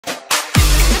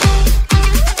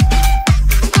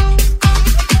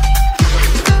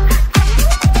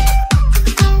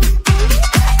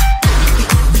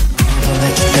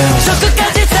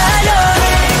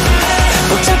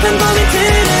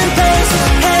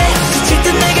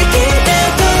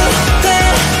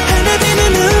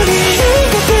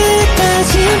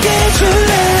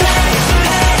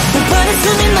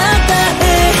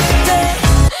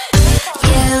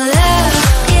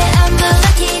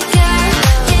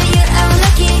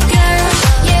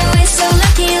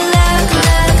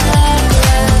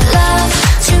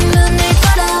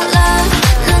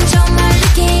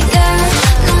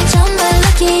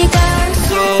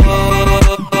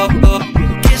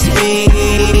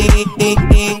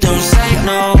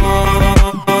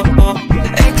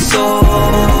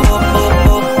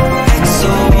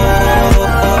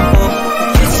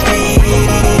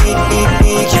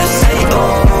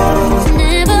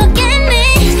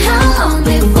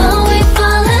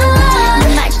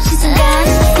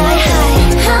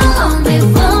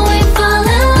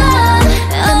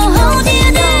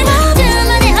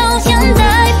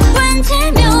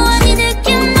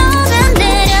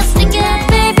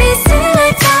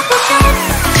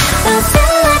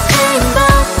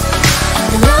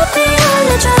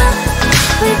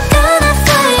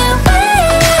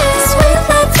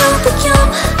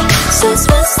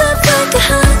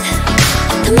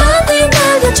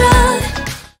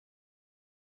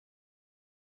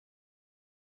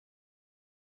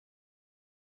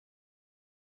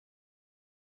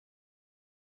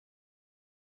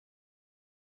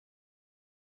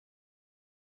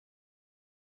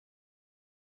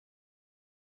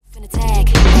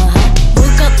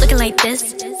like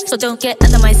this, so don't get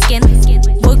under my skin.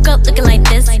 Woke up looking like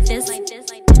this.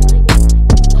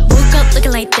 Woke up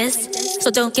looking like this,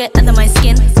 so don't get under my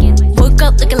skin. Woke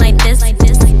up looking like this.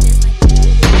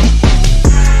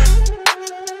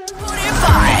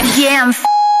 Yeah, I'm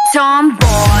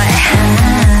tomboy.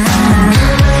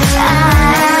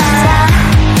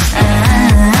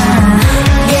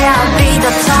 Yeah, I'll be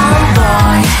the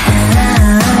tomboy.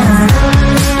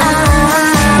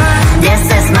 This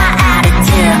is my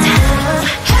attitude.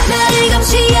 나를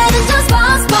감시하는 저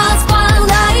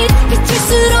spotlight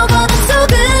비칠수록 어둠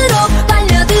속으로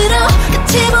빨려들어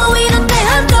끝이 보이는데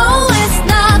I know it's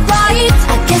not right.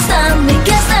 I guess I'm me,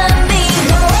 guess I'm me.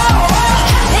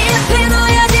 내 앞에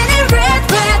놓여진 이 red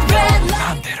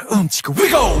마음대로 움직여 we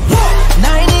go.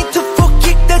 Now I need to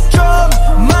kick the drum.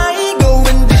 My ego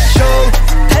in the show.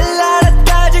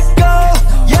 달라라까지 go.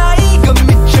 야 이거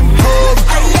미친 폼.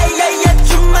 아야야야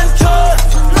춤만 춰.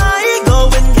 My ego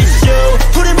in the show.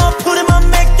 Put him up,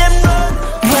 make them run.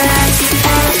 Where's the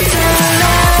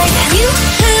afterlife? You,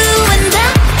 who, and the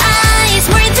eyes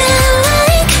were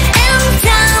delight.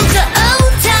 M-Town to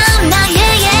O-Town, now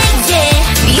yeah.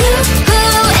 You, who,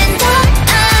 and the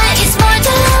eyes were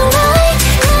delight.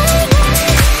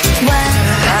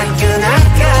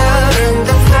 나그나가 in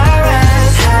the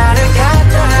forest. 하늘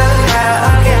갔다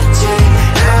나오겠지.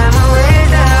 I'm a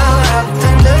widow of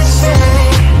the sea.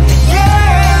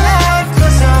 Yeah, life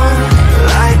goes on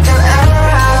like an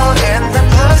arrow in the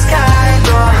blue sky. 또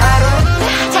하루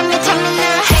Tell me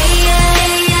now. Hey ya.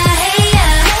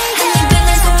 한입 불는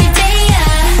소리 day.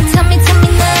 Tell me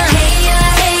now. Hey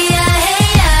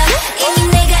ya. 이미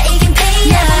내가 이긴 pay.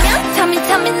 Tell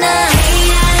me now. Hey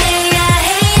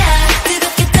ya.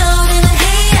 뜨겁게 떠오르는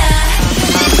hey ya.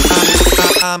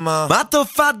 I'm a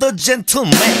motherfucker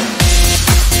gentleman.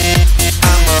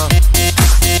 I'm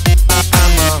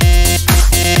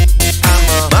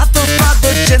a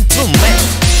motherfucker gentleman.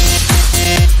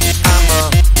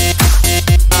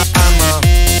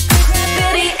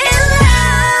 Baby, in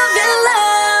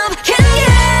love, can't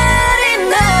get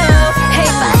enough. Hey,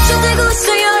 빠져들고 있어,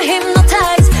 you're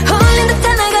hypnotized. 홀린 듯한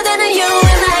나가 되는 you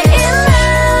and I.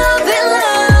 In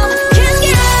love, can't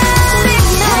get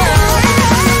enough.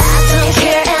 I don't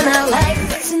care and I like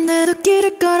it. 내도 길을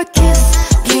걸어 kiss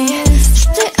me.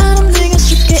 쉽지 않은 내가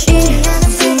쉽게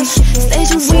easy.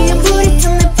 Stage 위에 불이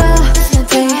든 내 body.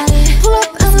 Pull up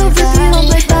and I'll rip you on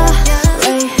my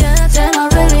body. Then I'll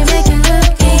really make it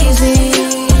look easy.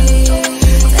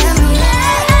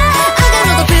 I got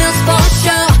all the feels for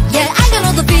sure. Yeah, I got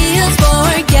all the feels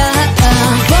for ya.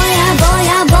 Boy, I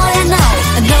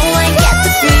know I get the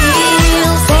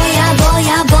feels. Boy,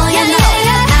 I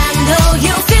know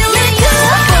you feel it too.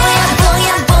 Boy,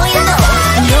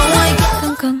 I know I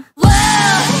come. Wow,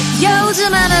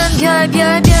 요즘 하는 별.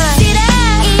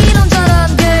 이런저런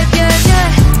별.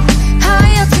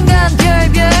 하여튼 간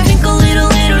별. Twinkle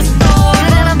little star.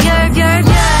 나란 별.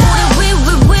 우리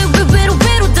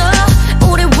위로 더.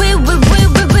 우리 위로 더.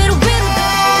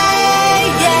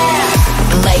 Yeah.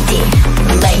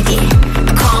 Lady,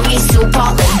 call me super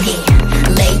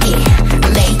lady.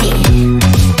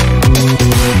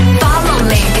 Follow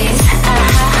ladies,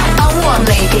 I want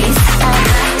ladies,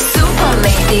 super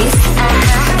ladies.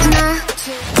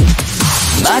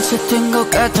 마치 뛴 것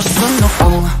같았어 너.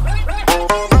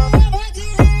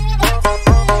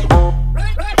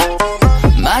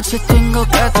 마치 뛴 것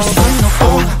같았어 너.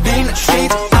 우리는 쉬지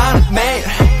않아 매일.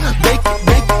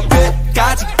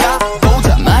 끝까지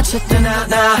가보자. 마치 뛴 나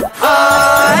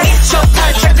미쳐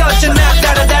팔자 어쩌나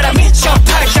따라따라 미쳐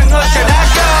팔자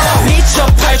어쩌라고 미쳐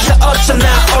팔자 어쩌나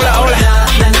올라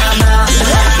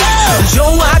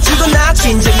좋아지고 나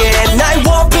진정해 나의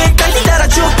원픽까지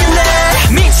따라주겠네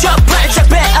미쳐 팔자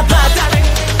배 아파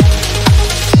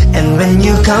And when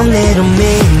you come near to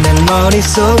me 내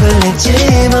머릿속을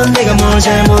내지만 내가 뭘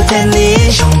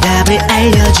잘못했니 정답을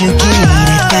알려주기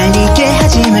헷갈리게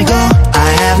하지 말고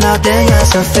I have nothing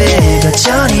else to feel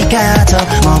저리 가더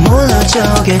머물러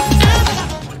저기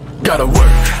Gotta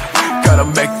work, gotta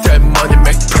make that money,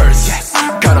 make purse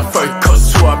Gotta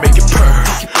focus so I make it purr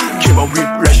Keep on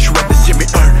refresh when they see me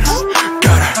earn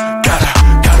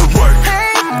Gotta work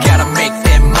Gotta make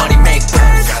that money, make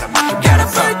purse Gotta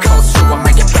focus so I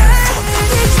make it purr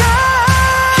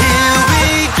Here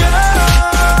we go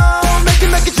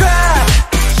Make it drop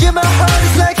Yeah, my heart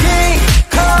is like King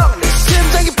Kong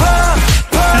심장이 pump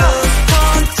Lose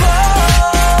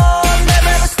control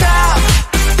Never ever stop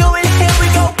Do it, here we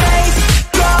go, bass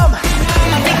drum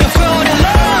I think I feel the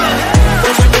love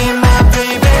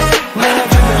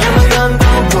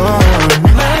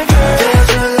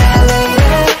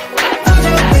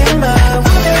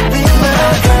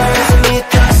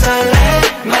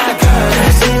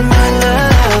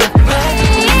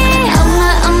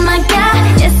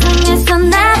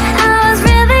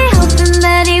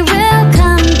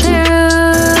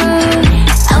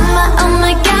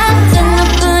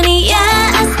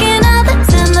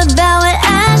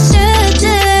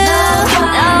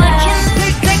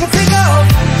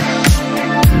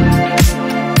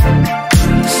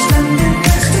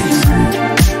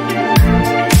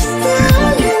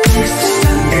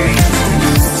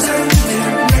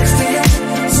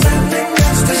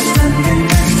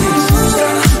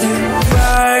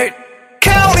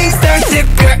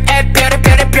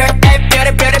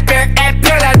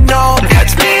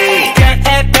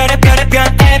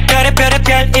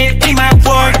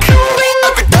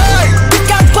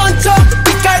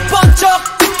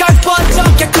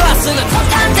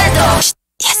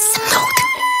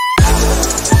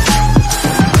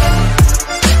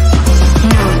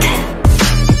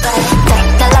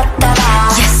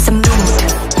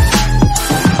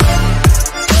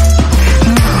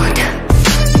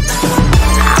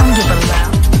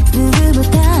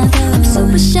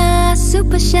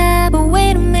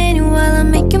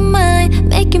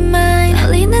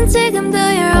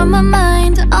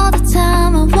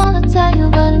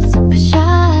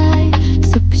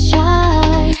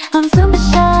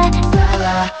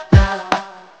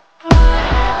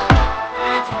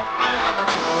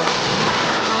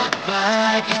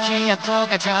빛이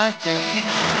앞서가 절대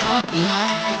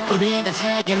우리가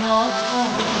세계 모두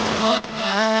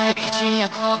빛이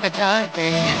앞서가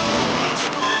절대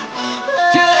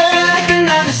Like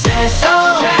another sad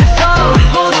song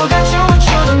모두가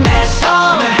춤추는 that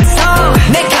song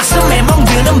내 가슴에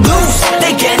멍드는 blues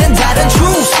내게는 다른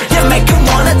truth You make me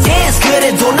wanna dance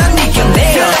그래도 난 네 곁에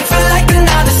Feel like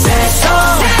another sad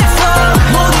song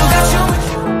모두가 춤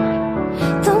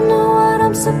Don't know what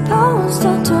I'm supposed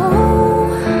to do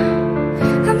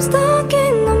I'm stuck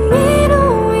in the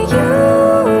middle with you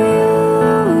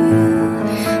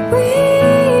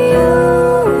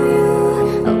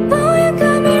Oh boy you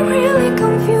got me really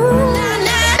confused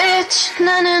Bitch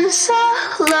나는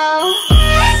solo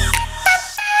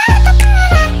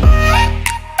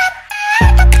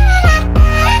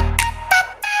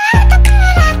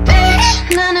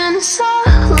Bitch 나는 solo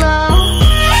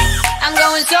I'm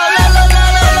going solo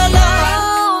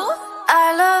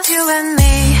I love you and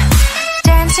me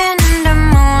Dancing in the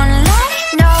moonlight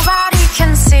Nobody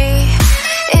can see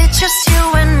It's just you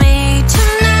and me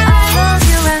tonight I love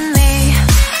you and me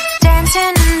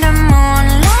Dancing in the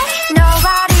moonlight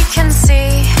Nobody can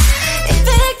see It's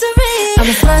victory I'm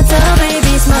a smarter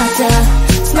baby smarter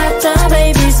Smarter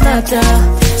baby smarter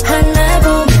하나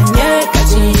보면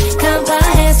열까지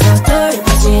간파해서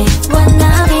돌까지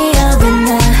Wanna be a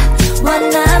winner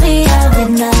Wanna be a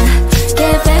winner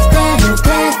Get back there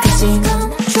끝까지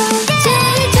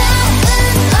제일 좋은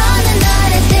어느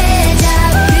날의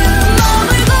데자뷰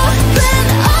머물고 끈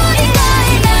어딘가에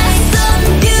낯선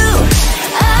view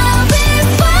I'll be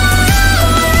far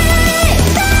away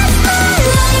That's my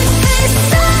life is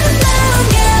all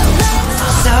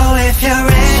So if you're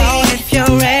ready,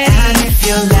 and if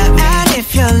you let me,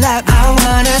 I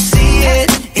wanna see it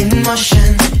in motion,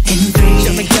 in 3D.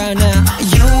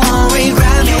 You won't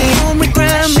regret me,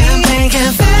 champagne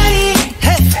confetti.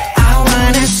 I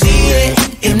wanna see it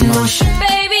in motion.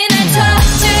 Baby 날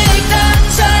터질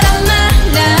것처럼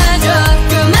만나줘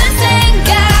그만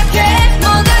생각해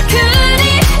뭐가 그리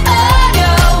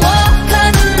어려워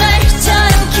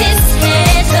거짓말처럼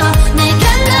키스해줘 내가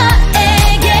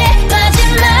너에게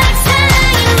마지막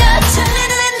사랑인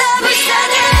것처럼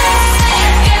불쌍해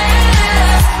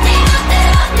네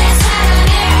멋대로 내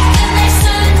사랑을 끝낼 순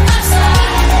없어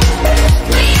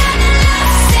We are the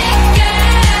lovesick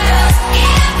girls 이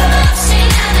아픔 없이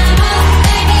난 아무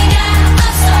의미가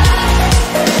없어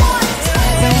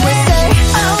And we say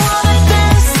I wanna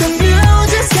dance the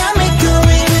music's got me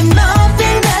going and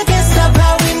nothing that can stop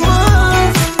how we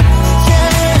move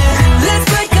Yeah Let's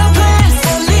break our plans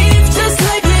and leave just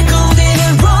like we're golden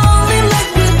and rolling like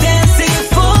we're dancing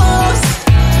fools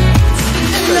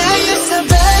나였어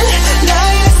bad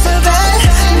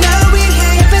날 위해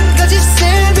예쁜까지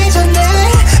쓸기 전에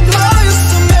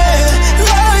너였어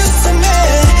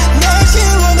mad 날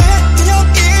지원해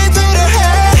여기들을 해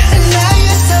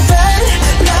나였어 bad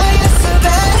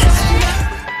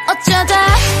어쩌다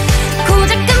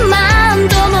고작 그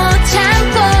마음도 못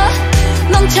참고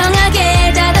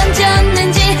멍청하게 다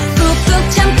던졌는지 꾹꾹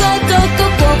참고 또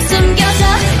꾹꾹 숨겨서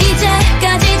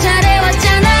이제까지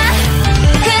잘해왔잖아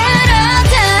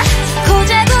그러다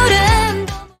고작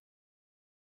울음도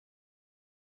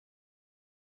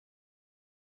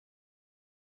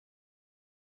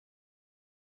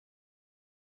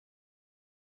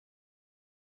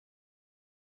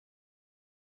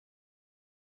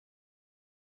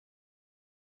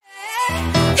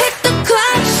Hit the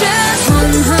question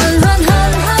Hun hun hun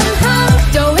hun hun hun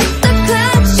Don't hit the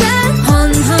question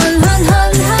Hun hun hun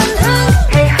hun hun hun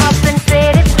Hey hoppin'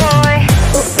 city boy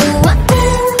Ooh ooh ah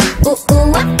ooh Ooh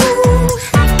ooh ah ooh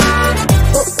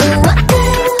Ooh ooh ah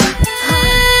ooh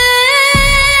Hey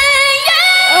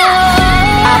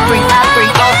yeah I bring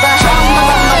over drama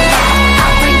I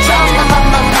bring drama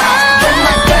With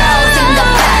my girls in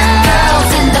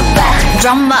the back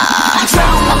Drama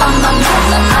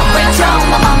I bring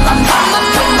drama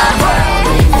with my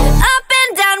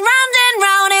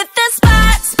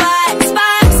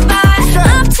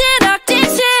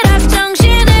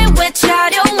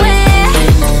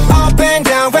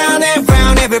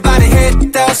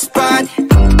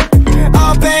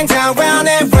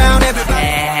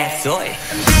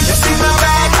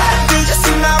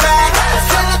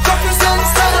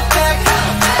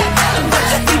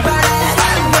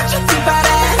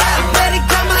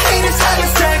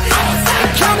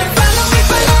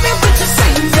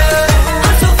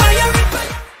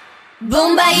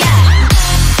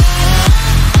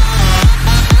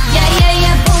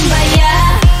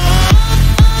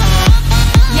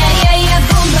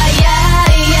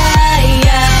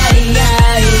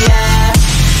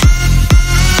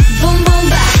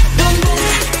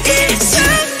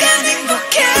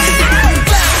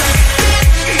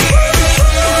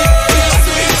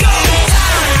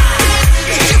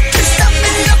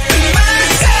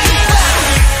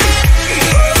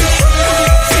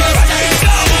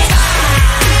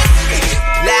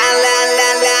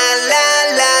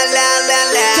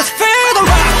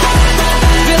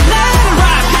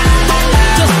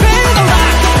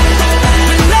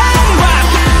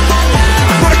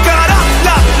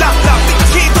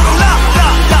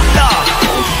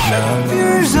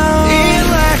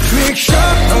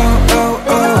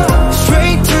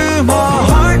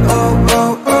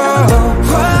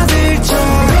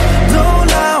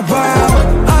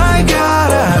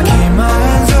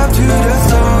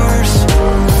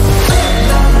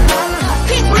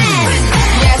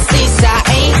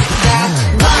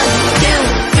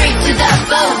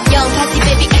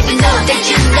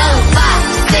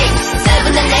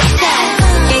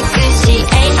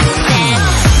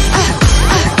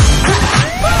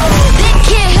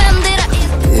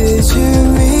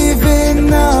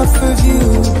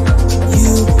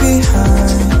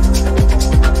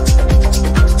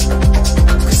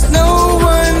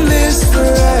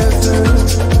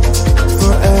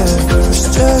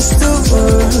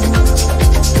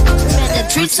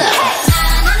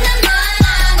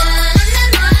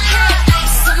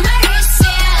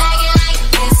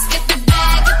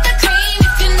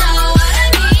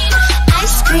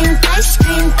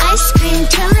cream, ice cream,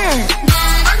 turn.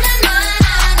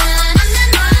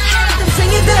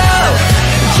 생일도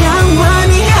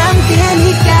영원히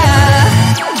함께니까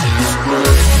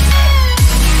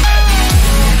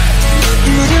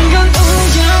모든 건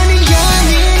우연이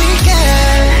아니니까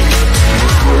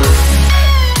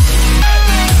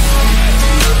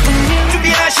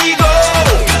준비하시고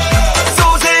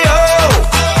쏘세요.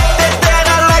 That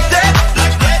I like that.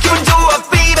 기분 좋아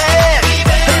baby.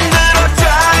 흔들어줘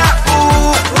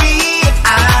우위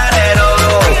아래로.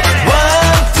 1,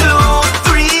 2,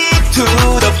 3 to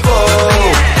the 4.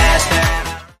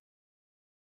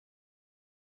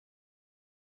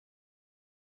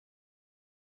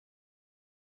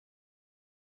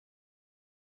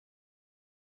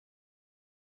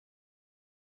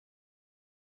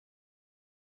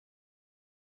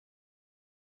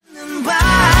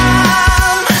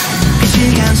 그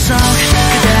시간 속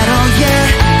그대로의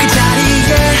그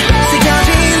자리에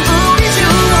새겨진 우리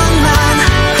추억만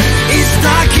It's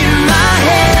stuck in my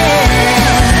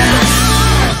head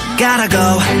Gotta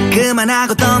go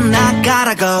그만하고 떠나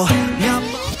Gotta go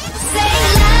Say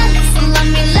la, listen, love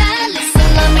me, la, listen,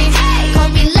 love me. Call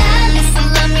me la, listen,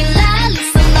 love me, la,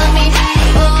 listen, love me.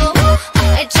 Oh,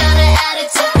 I tryna add it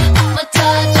to my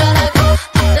touch,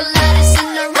 the lightest in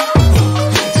the room.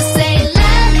 Just say la,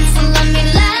 listen, love me,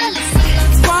 la, listen.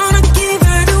 Wanna give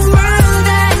her the world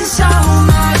and so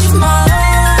much more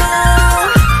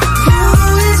Who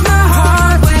is my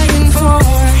heart waiting for?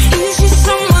 Is she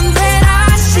someone that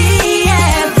I see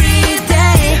every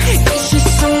day? Is she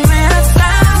somewhere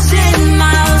 1,000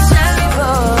 miles away?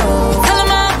 Tell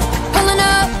 'em all, pulling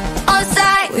up on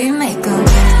side. We make 'em.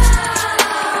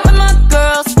 With my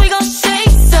girls, we gon'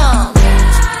 shake some.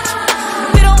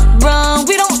 We don't run,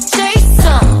 we don't chase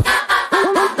some.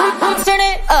 Turn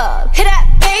it up, hit that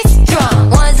bass drum.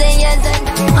 Once and yes and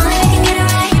only we can get it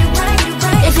right.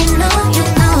 If you know, you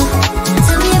know.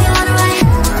 Tell me if you wanna ride.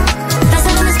 That's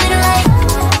how I'ma spin it like.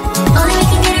 Only we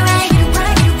can get it right.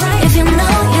 If you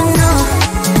know, you know.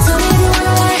 Tell me if you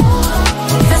wanna ride.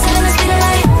 That's how I'ma spin it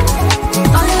like.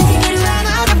 Only we can get it right.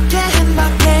 어렵게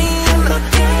행복해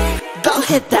Don't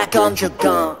hit that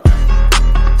건조건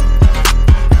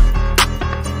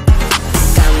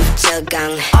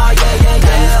깜짝강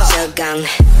깜짝강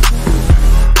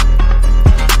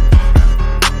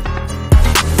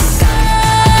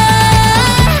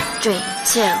 3,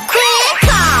 2. Queen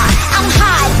card, I'm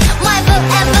hot. My book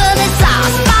and bullet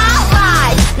sauce.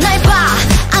 Spotlight, 날 봐.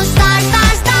 I'm star, star,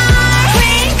 star.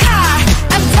 Queen card,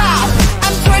 I'm top.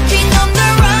 I'm twerking on the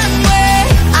runway.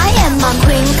 I am my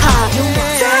queen card.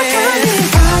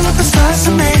 Pineapple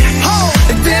sesame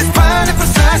This pineapple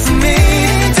sesame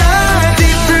Dive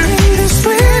deeper into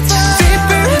sweet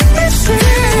Deeper into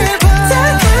sweet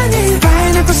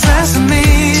Pineapple sesame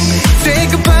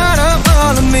Think about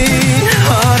all of me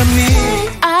All of me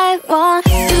I want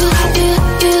you,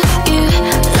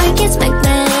 like it's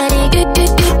magnetic.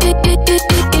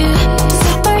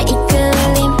 Super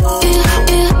equilibrium.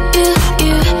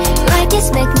 You, like it's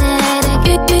magnetic.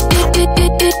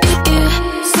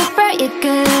 Super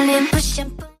equilibrium. Push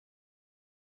and pull.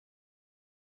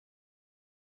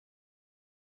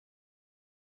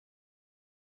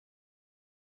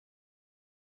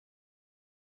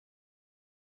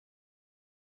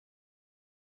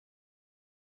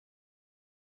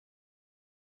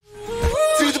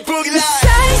 To the boogie line.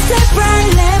 Side step right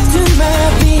left to my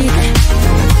beat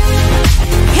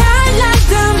I like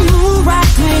the move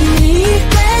right with me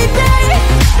baby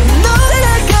Know that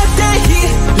I got that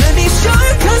heat Let me show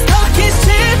you cause talk is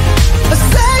cheap A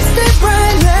side step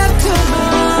right left to my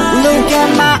Look at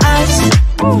my eyes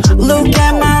Look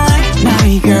at my life My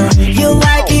girl You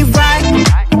like it right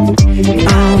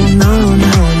Oh no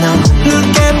no no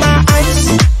Look at my eyes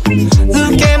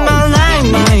Look at my life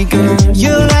My girl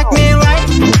You like me right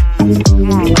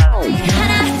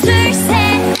하나, 둘,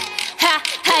 셋.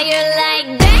 How you like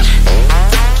that?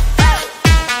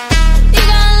 You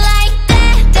gon' like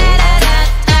that? Da da da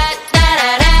da da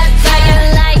da da. How you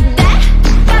like that?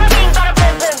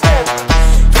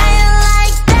 How you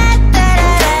like that? Da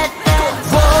da da.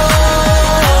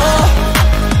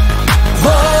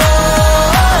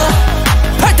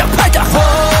 팔딱 팔딱.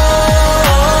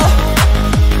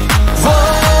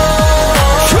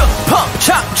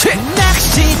 슈퍼참치.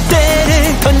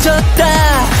 낚싯대를 던졌다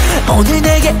오늘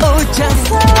내게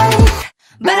오잖아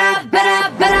Better,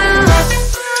 better, better.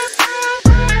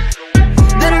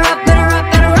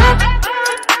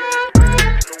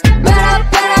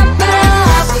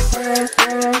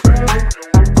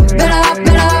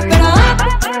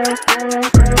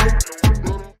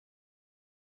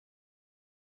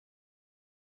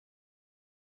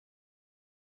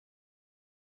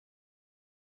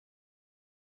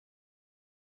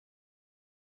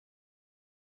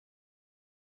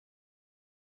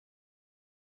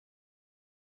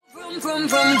 Vroom, vroom,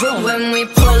 vroom. When we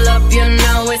pull up, you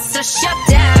know it's a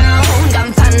shutdown.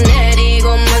 간판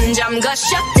내리고 문 잠가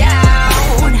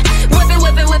shutdown. Whip it,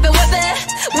 whip it, whip it, whip it.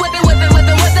 Whip it, whip it, whip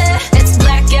it, whip it. It's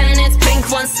black and it's pink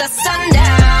once the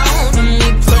sundown. When we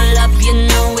pull up, you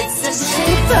know it's a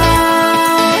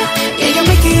shutdown. Yeah, you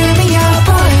make it in me out,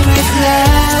 boy, with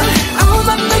love. Oh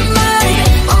my, my, my.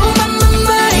 Oh my, my,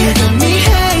 my. You got me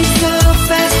high so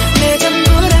fast. 내 전부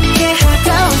함께 하고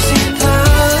싶어.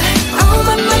 Oh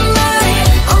my, my, my.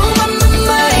 Oh my, my,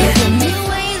 my. You got me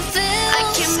waving. I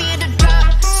came here to drop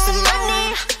some money,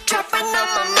 dropping all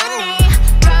my money,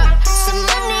 drop some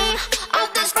money. All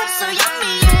this stuff so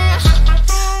yummy, yeah.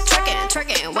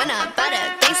 Twerking when I buy the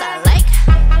things I like.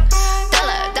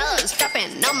 Dollars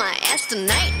dropping on my ass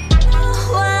tonight.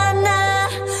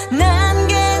 난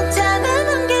괜찮아,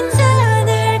 넌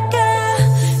괜찮을까?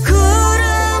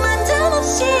 구름 한 점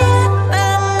없이 예쁜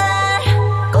날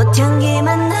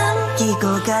꽃향기만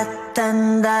남기고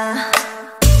갔단다.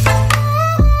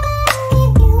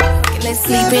 Let's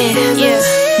sleep in, yeah.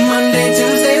 Monday,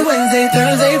 Tuesday, Wednesday,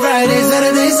 Thursday, Friday,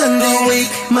 Saturday, Sunday, week.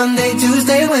 Monday,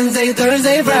 Tuesday, Wednesday,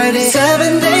 Thursday, Friday,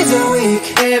 7 days a week.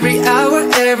 Every hour,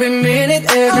 every minute,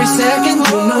 every second,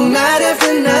 you know, night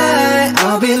after night,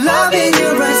 I'll be loving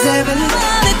you right 7.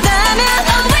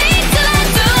 I'll wait till I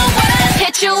do what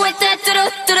hit you with that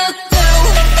do-do-do-do.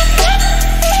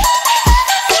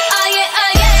 Oh yeah,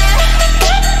 oh yeah.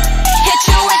 Hit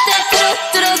you with that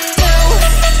do-do-do-do.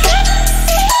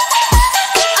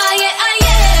 Oh yeah, oh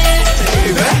yeah.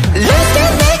 Let's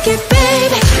get naked,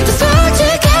 baby. Just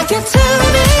솔직하게 tell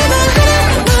me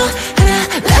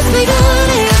let's be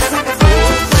honest.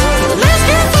 Let's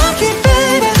get funky,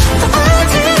 baby.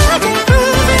 Until I can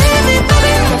prove it.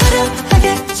 화려하게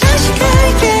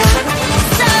자식할게.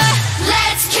 So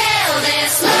let's kill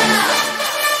this love.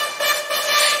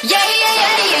 Yeah, yeah,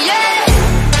 yeah, yeah, yeah.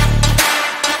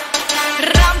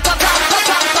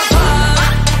 Ram-pa-pam-pa-pam-pa-pam.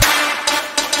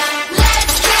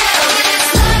 Let's kill this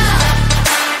love.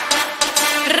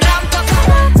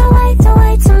 Ram-pa-pam.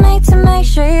 To make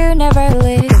sure you never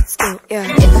leave.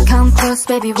 If I come close,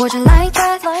 baby, would you like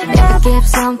that? If I give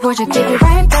some, would you give it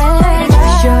right back?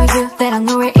 Show you that I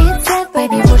know where it's at.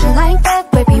 Baby, would you like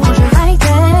that? Baby, would you like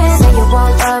that? Say you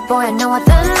want a boy, I know what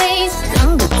that means.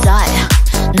 I'm good die.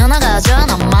 너 나가줘,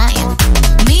 넌 mine.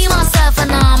 Me, myself,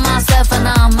 and I, myself, and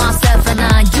I, myself, and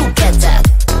I. You get that?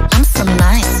 I'm so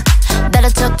nice.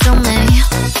 Better talk to me.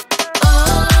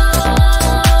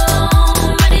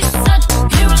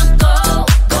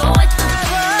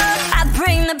 I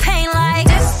bring the pain like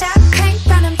This that pink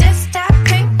venom, this that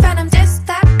pink venom, this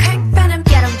that pink venom.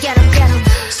 Get 'em, get 'em, get 'em.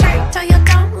 Straight till you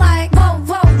don't like. Whoa,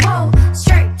 whoa, whoa.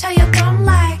 Straight till you don't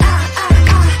like.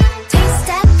 Taste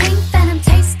that pink venom,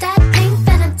 taste that pink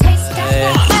venom, taste that.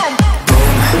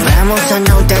 Vamos, I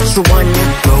know that you want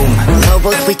it, boom. Love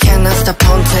us, we cannot stop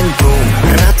haunting, boom.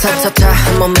 Ra-ta-ta-ta,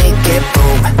 I'ma make it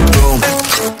boom, boom,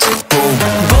 boom,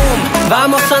 boom.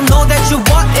 Vamos, I know that you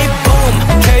want it, boom.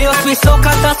 Chaos, we so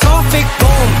catastrophic,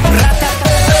 boom.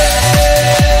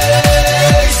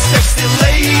 Hey, sexy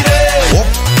lady.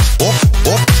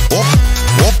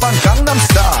 오빤 강남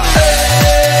style.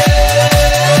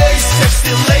 Hey,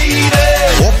 sexy lady.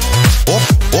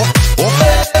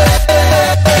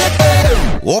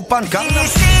 오빤 강남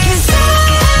style.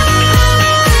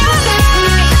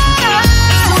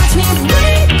 watch me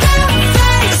break the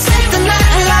face, set the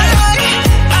night alight.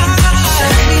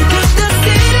 With the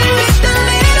city, with the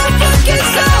little funky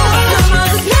soul. Come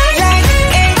on, like it,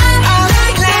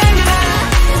 like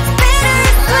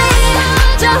bittersweet.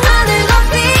 저 하늘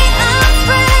높이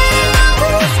afraid.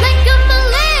 Always make 'em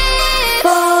believe.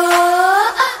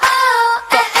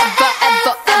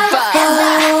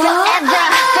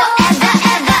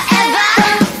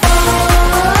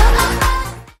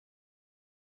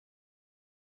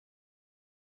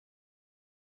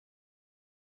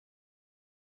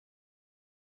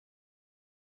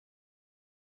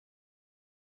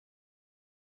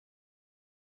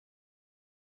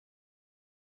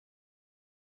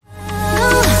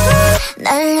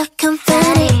 날려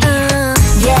confetti,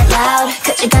 get loud.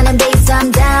 커져가는 bass,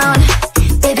 I'm down.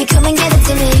 Baby, come and give it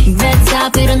to me. red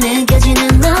top 위로 느껴지는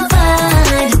no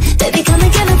vibe. Baby, come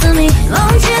and give it to me.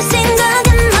 멈출 생각은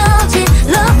없지.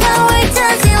 Look how we're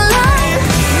dancing live.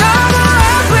 너무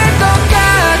아플 것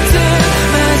같은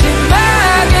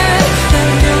마지막에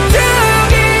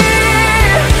남겨두기.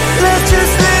 Let's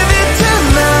just live it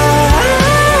tonight.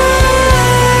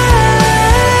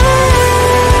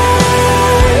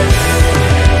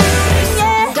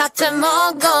 got them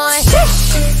all going.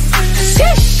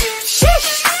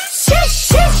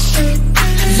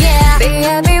 Yeah, be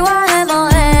everyone and more.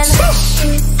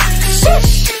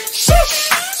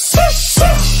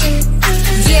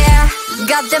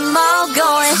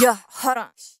 Yeah, hold on.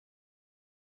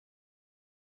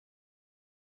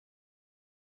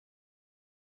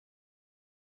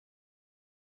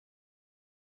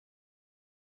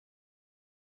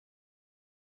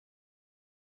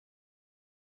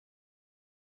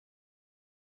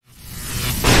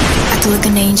 I feel like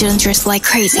an angel and dressed like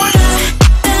crazy. I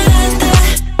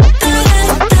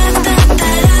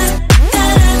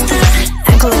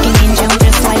feel like an angel and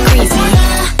dressed like crazy.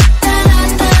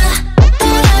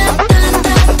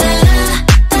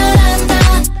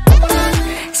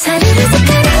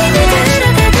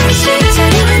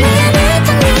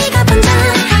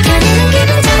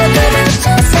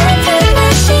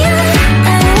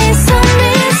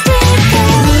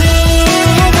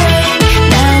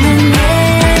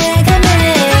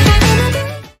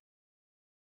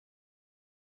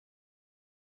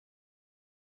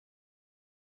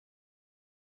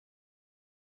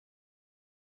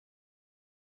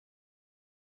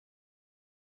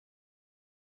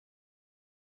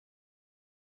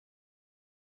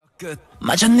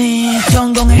 맞았니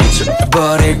성공해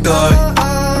버릴걸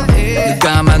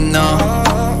누가 만나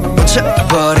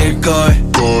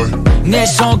버릴걸 내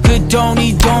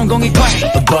손끝동이 동공이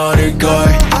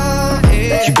버릴걸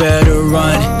You better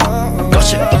run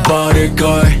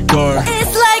버릴걸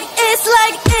It's like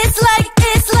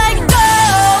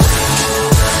gold.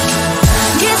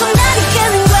 계속 나를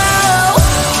깨는 wow.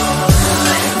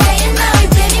 Day and night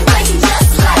we've been blazing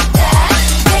just like that.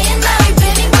 Day and night we've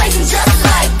been blazing just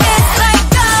like that. It's like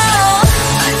gold.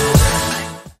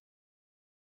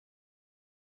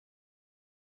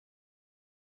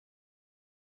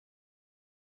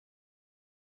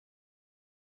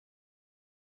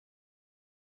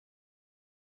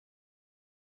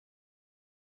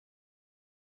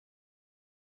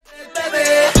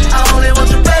 I only want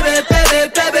you baby baby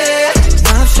baby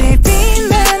없이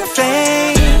빛나는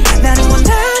flame 나를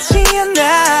원하지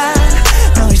않아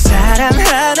너를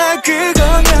사랑하나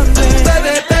그거면 돼 Baby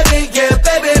baby yeah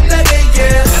baby baby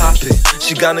yeah Pop it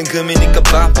시간은 금이니까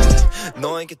바삐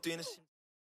너에게 뛰는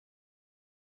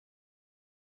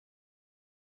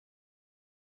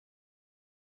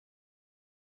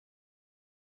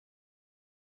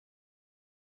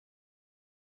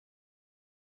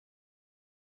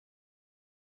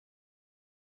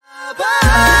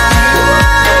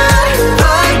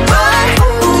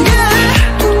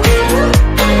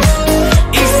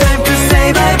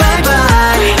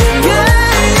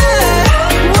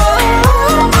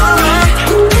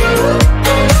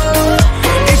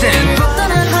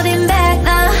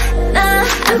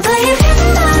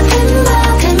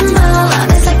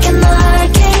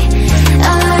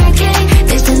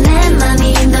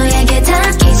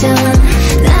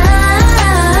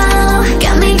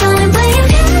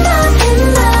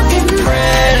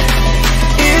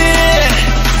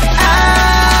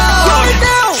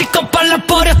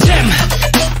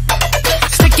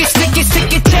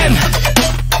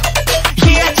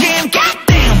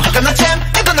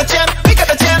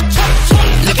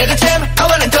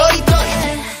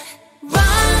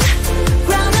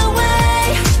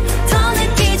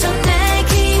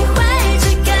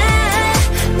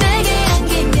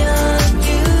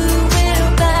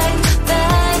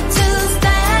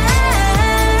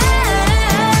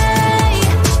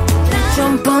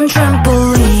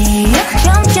trampoline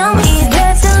점점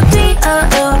이래서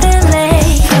뛰어오르네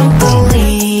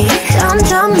trampoline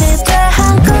점점 밑에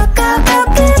한껏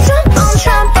가볍게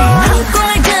trampoline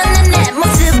꿈을 꾸는 내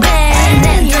모습에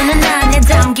내 눈은 안에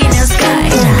담기는 sky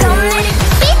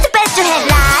Beat the best to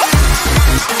headlight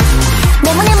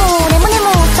네모네모 네모네모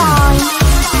sign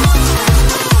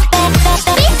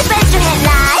Beat the best to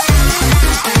headlight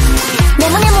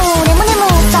네모네모 네모네모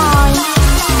sign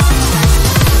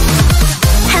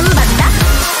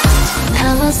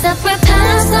Separate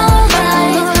paths,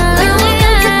 alright. When we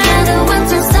come together, when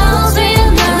two souls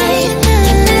reunite,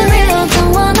 keep it real,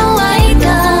 don't wanna wake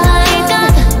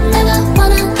up. Never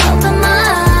wanna open my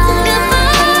eyes.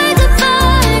 Goodbye,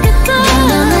 goodbye, goodbye.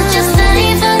 Gonna let you stay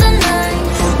for the night.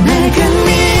 내가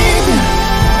믿어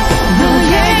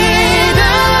너의 기도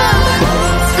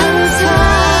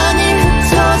천천히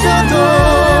흩어져도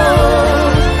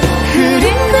흐린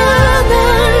나날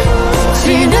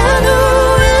지난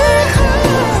후에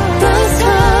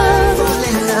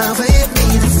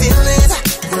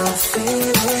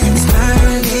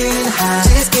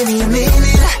Just give me a minute.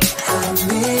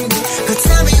 But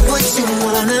tell me what you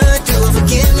wanna do.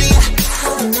 Forgive me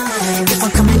if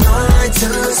I'm coming on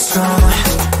too strong.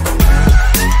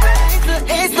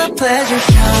 It's the pleasure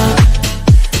show.